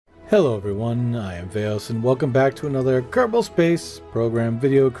Hello everyone, I am Veos and welcome back to another Kerbal Space Program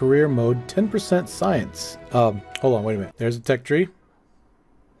Video Career Mode 10% Science. Hold on, wait a minute. There's a tech tree.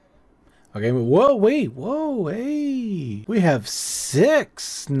 Okay, whoa, wait, whoa, hey. We have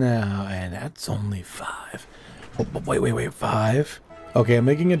 6 now, and that's only 5. Wait, 5? Okay, I'm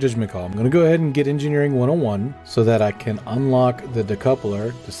making a judgment call. I'm going to go ahead and get Engineering 101 so that I can unlock the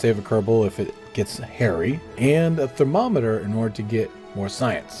decoupler to save a Kerbal if it gets hairy, and a thermometer in order to get more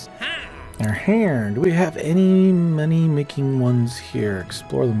science. They're here. Do we have any money making ones here?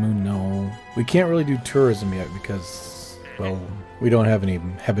 Explore the moon? No. We can't really do tourism yet because, well, we don't have any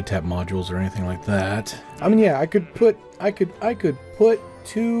habitat modules or anything like that. I mean, yeah, I could put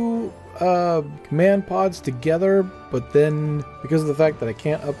 2 command pods together, but then because of the fact that I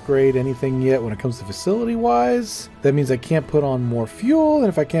can't upgrade anything yet when it comes to facility wise, that means I can't put on more fuel, and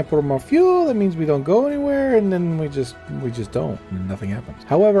if I can't put on more fuel, that means we don't go anywhere, and then we just don't, and nothing happens.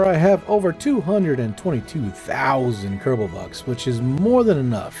 However, I have over 222,000 Kerbal bucks, which is more than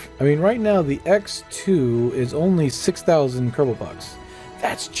enough. I mean, right now the X2 is only 6,000 Kerbal bucks.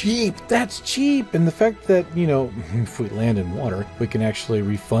 That's cheap, that's cheap. And the fact that, you know, if we land in water, we can actually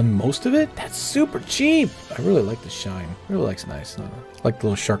refund most of it, that's super cheap. I really like the shine, it really looks nice. I like the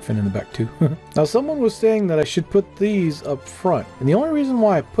little shark fin in the back too. Now someone was saying that I should put these up front, and the only reason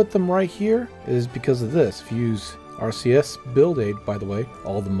why I put them right here is because of this. If you use RCS build aid, by the way,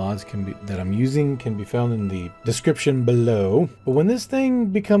 all the mods that I'm using can be found in the description below. But when this thing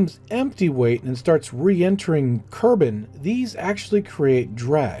becomes empty weight and starts re-entering Kerbin, these actually create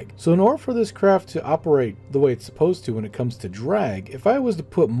drag. So in order for this craft to operate the way it's supposed to when it comes to drag, if I was to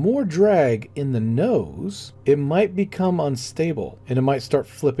put more drag in the nose, it might become unstable and it might start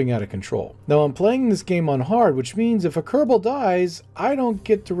flipping out of control. Now I'm playing this game on hard, which means if a Kerbal dies, I don't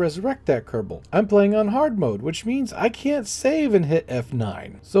get to resurrect that Kerbal. I'm playing on hard mode, which means I can't save and hit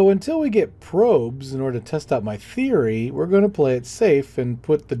F9. So until we get probes in order to test out my theory, we're going to play it safe and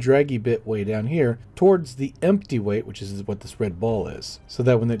put the draggy bit way down here towards the empty weight, which is what this red ball is. So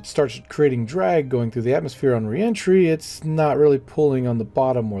that when it starts creating drag going through the atmosphere on re-entry, it's not really pulling on the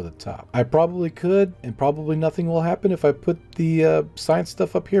bottom or the top. I probably could, and probably nothing will happen if I put the science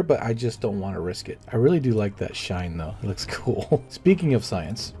stuff up here, but I just don't want to risk it. I really do like that shine though. It looks cool. Speaking of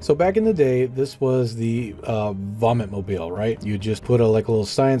science, so back in the day, this was the vomit mobile, right? You just put like a little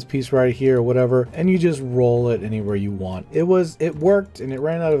science piece right here or whatever, and you just roll it anywhere you want. It worked, and it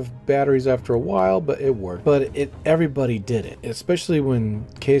ran out of batteries after a while, but it worked. But everybody did it, especially when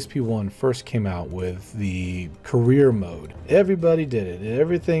KSP 1 first came out with the career mode. Everybody did it.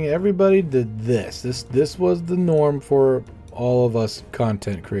 Everybody did this. This was the norm for all of us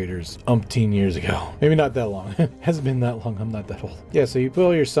content creators umpteen years ago. Maybe not that long. Hasn't been that long. I'm not that old. Yeah, so you put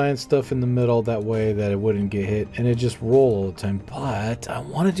all your science stuff in the middle that way that it wouldn't get hit, and it just roll all the time. But I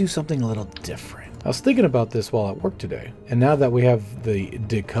want to do something a little different. I was thinking about this while at work today, and now that we have the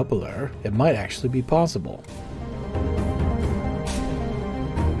decoupler, it might actually be possible.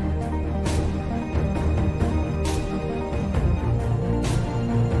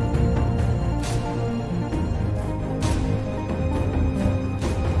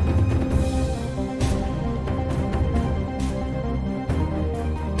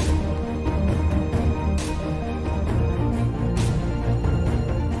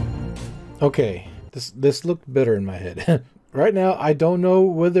 Okay, this looked better in my head. Right now, I don't know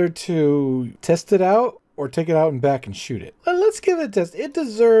whether to test it out or take it out and back and shoot it. Let's give it a test. It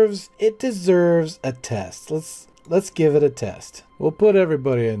deserves a test. Let's give it a test. We'll put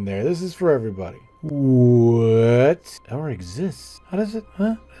everybody in there. This is for everybody. What? Or exists? How does it?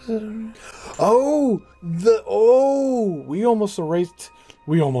 Huh? We almost erased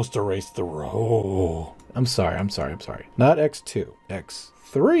the row. I'm sorry. Not X2,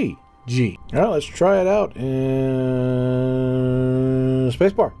 X3. G. All right, let's try it out in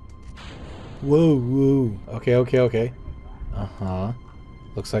spacebar. Whoa. Okay.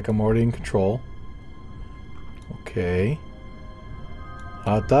 Looks like I'm already in control. Okay.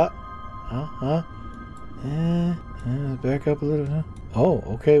 Back up a little. Huh? Oh,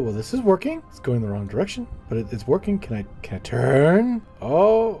 okay. Well, this is working. It's going the wrong direction, but it's working. Can I turn?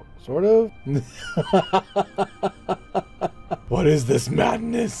 Oh, sort of. What is this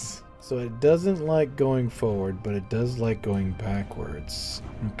madness? So it doesn't like going forward, but it does like going backwards.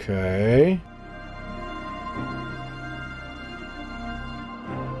 Okay.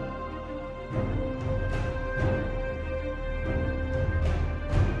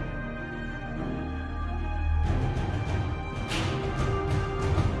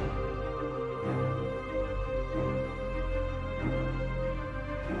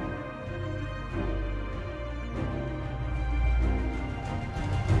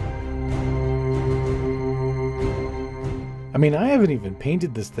 I mean, I haven't even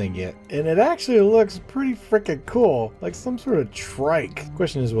painted this thing yet, and it actually looks pretty freaking cool, like some sort of trike.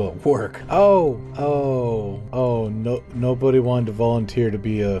 Question is, will it work? Oh, no, nobody wanted to volunteer to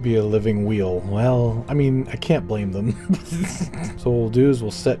be a living wheel. Well, I mean, I can't blame them. So what we'll do is we'll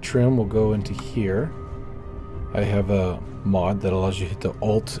set trim. We'll go into here. I have a mod that allows you to hit the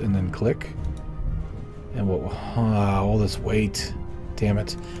Alt and then click, and we'll all this weight. Damn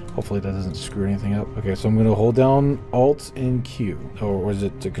it. Hopefully that doesn't screw anything up. Okay, so I'm going to hold down Alt and Q. Or was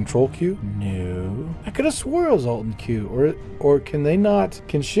it to Control Q? No. I could have swore it was Alt and Q. Or can they not?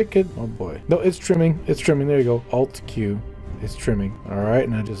 Can shit get... Oh boy. No, it's trimming. It's trimming. There you go. Alt Q. It's trimming. Alright,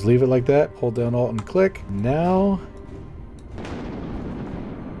 now just leave it like that. Hold down Alt and click. Now...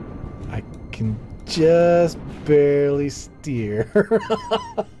 I can just barely steer.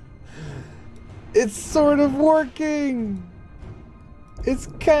 It's sort of working! It's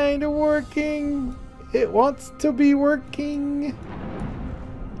kind of working. It wants to be working.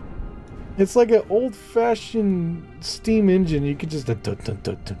 It's like an old-fashioned steam engine. You could just... We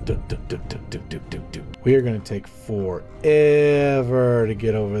are going to take forever to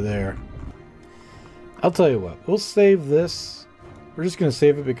get over there. I'll tell you what. We'll save this. We're just going to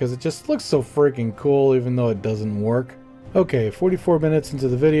save it because it just looks so freaking cool even though it doesn't work. Okay, 44 minutes into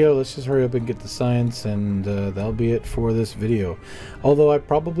the video, let's just hurry up and get the science, and that'll be it for this video. Although I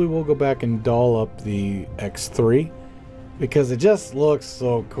probably will go back and doll up the X3, because it just looks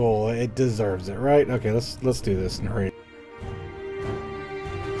so cool. It deserves it, right? Okay, let's do this and hurry.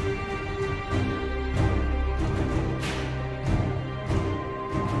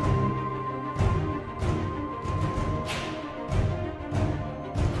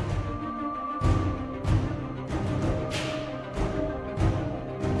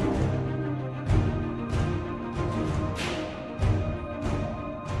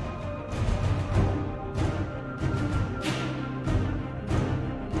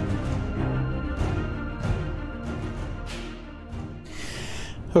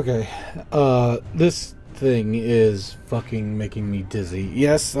 Okay, this thing is fucking making me dizzy.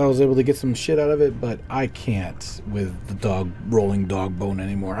 Yes, I was able to get some shit out of it, but I can't with the rolling dog bone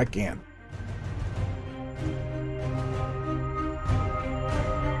anymore. I can't.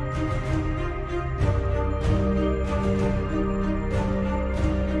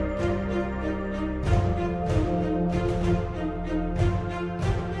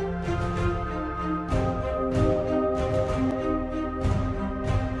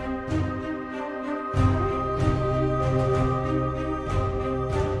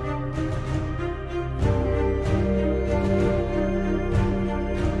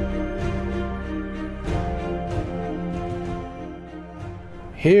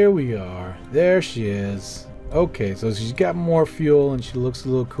 Here we are. There she is. Okay, so she's got more fuel and she looks a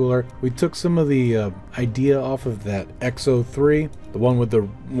little cooler. We took some of the idea off of that X-03, the one with the,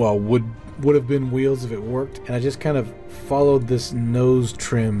 well, would have been wheels if it worked, and I just kind of followed this nose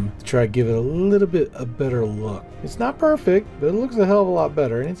trim to try to give it a little bit a better look. It's not perfect, but it looks a hell of a lot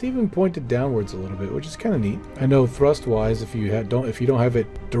better, and it's even pointed downwards a little bit, which is kind of neat. I know thrust-wise, if you don't have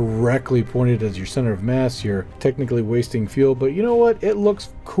it directly pointed as your center of mass, you're technically wasting fuel, but you know what? It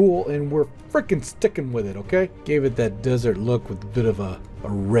looks cool, and we're freaking sticking with it, okay? Gave it that desert look with a bit of a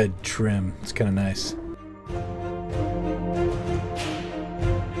red trim. It's kind of nice.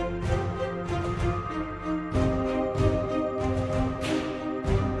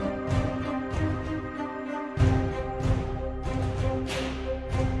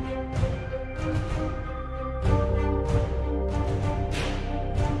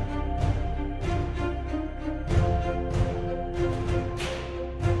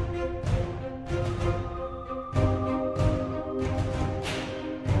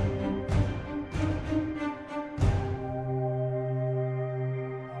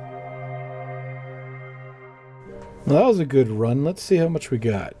 Well, that was a good run. Let's see how much we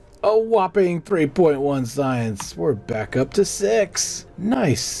got. A whopping 3.1 science. We're back up to 6.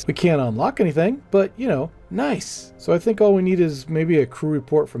 Nice. We can't unlock anything, but, you know, nice. So I think all we need is maybe a crew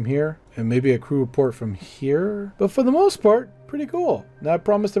report from here and maybe a crew report from here. But for the most part, pretty cool. Now I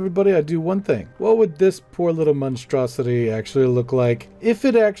promised everybody I'd do one thing. What would this poor little monstrosity actually look like if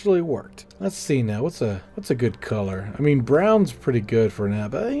it actually worked? Let's see now. What's a good color? I mean, brown's pretty good for now,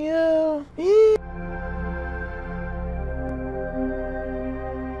 but yeah.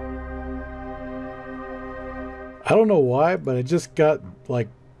 I don't know why, but I just got like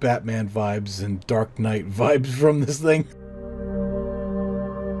Batman vibes and Dark Knight vibes from this thing.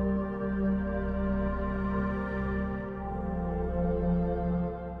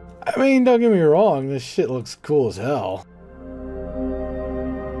 I mean, don't get me wrong, this shit looks cool as hell.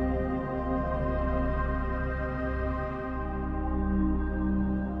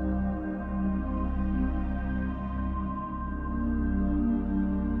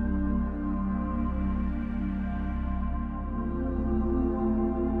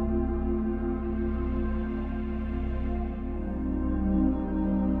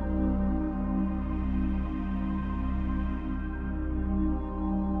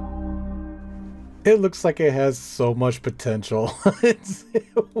 It looks like it has so much potential. It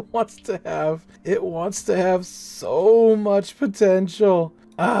wants to have so much potential.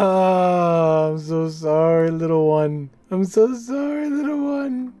 Ah, I'm so sorry, little one. I'm so sorry, little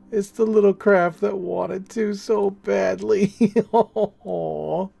one. It's the little craft that wanted to so badly.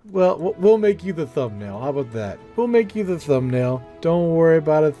 Well, we'll make you the thumbnail. How about that? We'll make you the thumbnail. Don't worry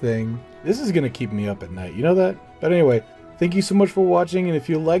about a thing. This is gonna keep me up at night. You know that? But anyway, thank you so much for watching, and if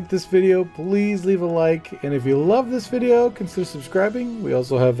you liked this video, please leave a like, and if you love this video, consider subscribing. We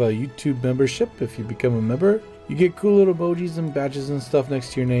also have a YouTube membership if you become a member. You get cool little emojis and badges and stuff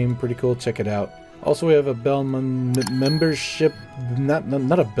next to your name. Pretty cool. Check it out. Also, we have a bell membership. Not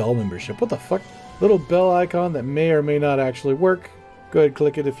a bell membership. What the fuck? Little bell icon that may or may not actually work. Go ahead,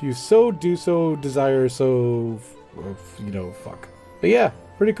 click it if you so desire. So, you know, fuck. But yeah,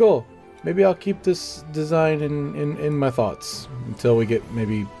 pretty cool. Maybe I'll keep this design in my thoughts until we get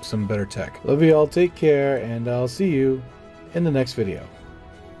maybe some better tech. Love you all. Take care, and I'll see you in the next video.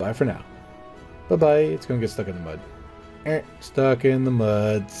 Bye for now. Bye-bye. It's gonna get stuck in the mud. Stuck in the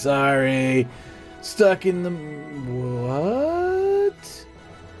mud. Sorry. Stuck in the... What?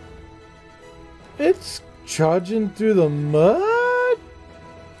 It's charging through the mud?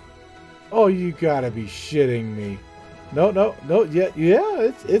 Oh, you gotta be shitting me. No, yeah,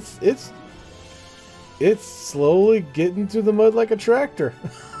 it's slowly getting through the mud like a tractor.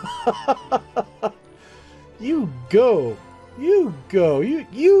 You go. You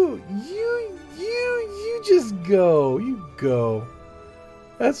just go. You go.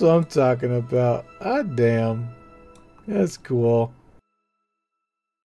 That's what I'm talking about. Ah, damn. That's cool.